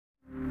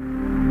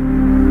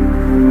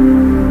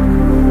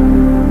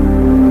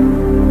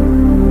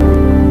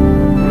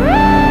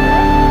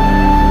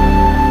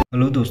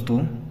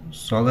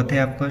स्वागत है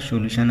आपका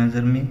सॉल्यूशन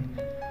अज़हर में।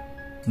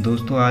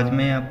 दोस्तों आज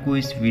मैं आपको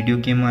इस वीडियो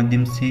के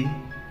माध्यम से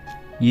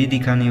ये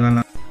दिखाने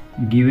वाला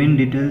given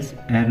details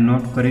are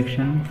not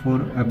correction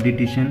for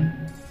updation,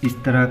 इस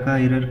तरह का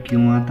एरर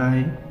क्यों आता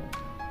है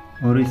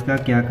और इसका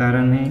क्या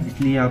कारण है।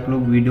 इसलिए आप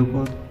लोग वीडियो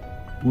को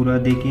पूरा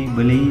देखें,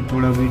 भले ही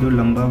थोड़ा वीडियो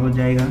लंबा हो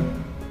जाएगा,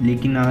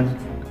 लेकिन आज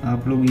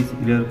आप लोग इस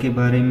एरर के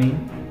बारे में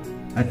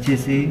अच्छे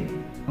से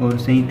और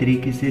सही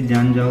तरीके से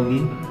जान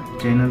जाओगे।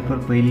 चैनल पर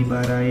पहली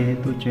बार आए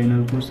हैं तो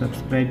चैनल को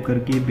सब्सक्राइब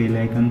करके बेल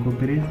आइकन को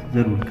प्रेस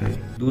ज़रूर करें।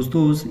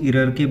 दोस्तों उस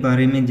एरर के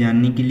बारे में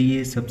जानने के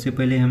लिए सबसे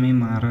पहले हमें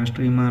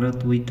महाराष्ट्र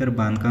इमारत व इतर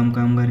बांधकाम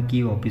कामगार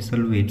की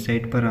ऑफिशियल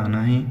वेबसाइट पर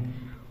आना है।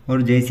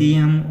 और जैसे ही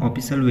हम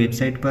ऑफिशियल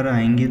वेबसाइट पर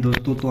आएंगे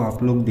दोस्तों, तो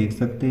आप लोग देख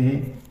सकते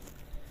हैं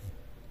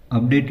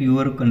update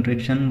your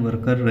construction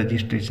worker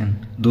registration.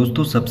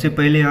 दोस्तों सबसे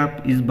पहले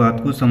आप इस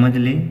बात को समझ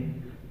लें,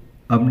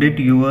 update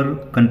your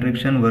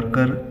construction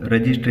worker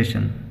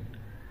registration,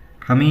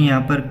 हमें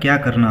यहाँ पर क्या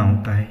करना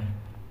होता है,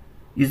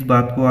 इस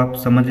बात को आप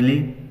समझ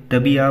लें,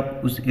 तभी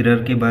आप उस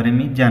एरर के बारे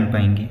में जान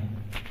पाएंगे।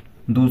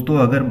 दोस्तों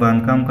अगर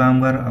बांधकाम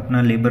कामगार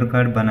अपना लेबर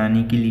कार्ड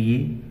बनाने के लिए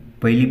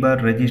पहली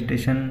बार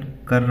रजिस्ट्रेशन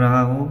कर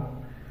रहा हो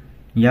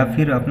या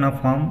फिर अपना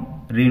फॉर्म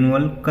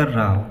रिन्यूअल कर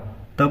रहा हो,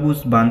 तब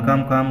उस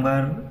बांधकाम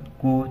कामगार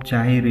को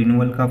चाहे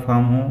रिन्यूअल का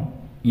फॉर्म हो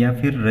या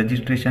फिर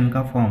रजिस्ट्रेशन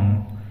का फॉर्म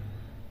हो,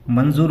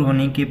 मंजूर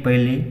होने के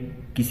पहले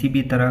किसी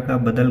भी तरह का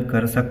बदल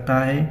कर सकता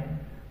है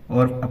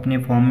और अपने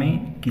फॉर्म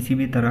में किसी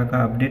भी तरह का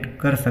अपडेट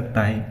कर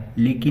सकता है।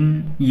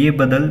 लेकिन ये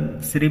बदल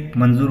सिर्फ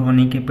मंजूर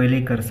होने के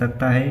पहले कर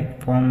सकता है,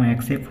 फॉर्म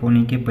एक्सेप्ट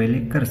होने के पहले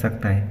कर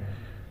सकता है।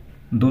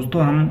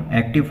 दोस्तों हम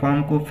एक्टिव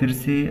फॉर्म को फिर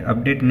से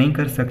अपडेट नहीं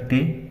कर सकते,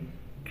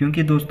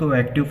 क्योंकि दोस्तों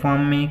एक्टिव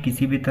फॉर्म में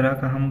किसी भी तरह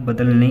का हम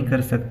बदल नहीं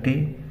कर सकते।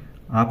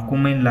 आपको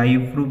मैं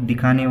लाइव प्रूफ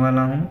दिखाने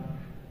वाला हूँ,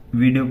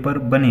 वीडियो पर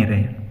बने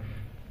रहे।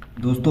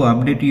 दोस्तों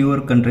अपडेट योर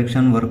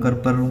कंस्ट्रक्शन वर्कर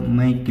पर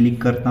मैं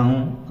क्लिक करता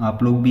हूँ,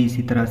 आप लोग भी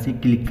इसी तरह से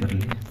क्लिक कर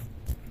लें।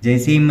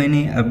 जैसे ही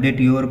मैंने update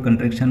your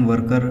construction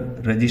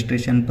worker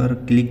registration पर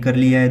क्लिक कर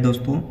लिया है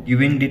दोस्तों,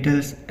 given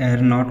details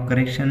are not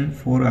correction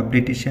for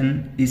updation,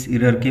 इस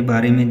एरर के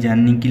बारे में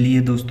जानने के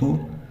लिए दोस्तों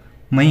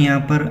मैं यहाँ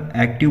पर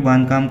एक्टिव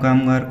बांधकाम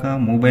कामगार का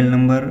मोबाइल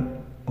नंबर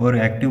और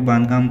एक्टिव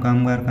बांधकाम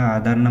कामगार का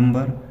आधार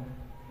नंबर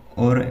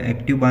और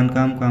एक्टिव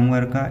बांधकाम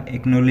कामगार का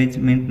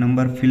एक्नॉलेजमेंट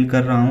नंबर फिल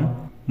कर रहा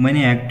हूँ।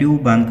 मैंने एक्टिव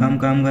बांधकाम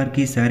कामगार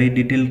की सारी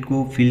डिटेल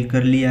को फिल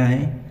कर लिया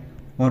है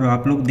और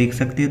आप लोग देख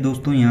सकते हैं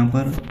दोस्तों, यहाँ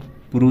पर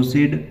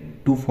प्रोसीड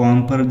टू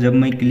फॉर्म पर जब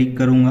मैं क्लिक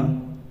करूँगा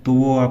तो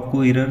वो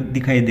आपको एरर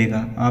दिखाई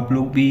देगा। आप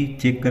लोग भी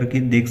चेक करके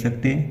देख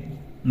सकते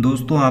हैं।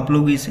 दोस्तों आप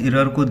लोग इस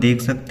एरर को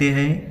देख सकते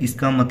हैं,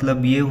 इसका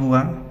मतलब ये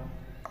हुआ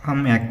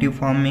हम एक्टिव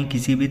फॉर्म में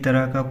किसी भी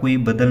तरह का कोई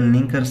बदल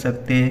नहीं कर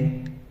सकते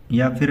हैं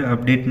या फिर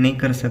अपडेट नहीं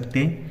कर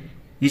सकते,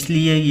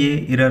 इसलिए ये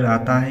एरर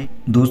आता है।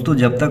 दोस्तों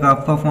जब तक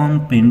आपका फॉर्म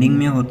पेंडिंग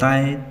में होता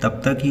है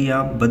तब तक ही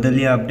आप बदल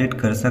या अपडेट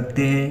कर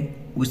सकते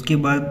हैं, उसके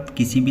बाद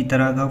किसी भी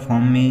तरह का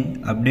फॉर्म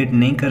में अपडेट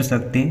नहीं कर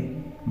सकते।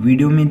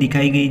 वीडियो में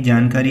दिखाई गई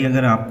जानकारी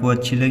अगर आपको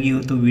अच्छी लगी हो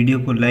तो वीडियो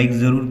को लाइक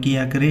ज़रूर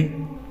किया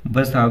करें।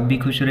 बस आप भी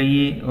खुश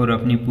रहिए और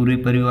अपने पूरे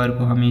परिवार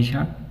को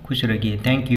हमेशा खुश रखिए। Thank you.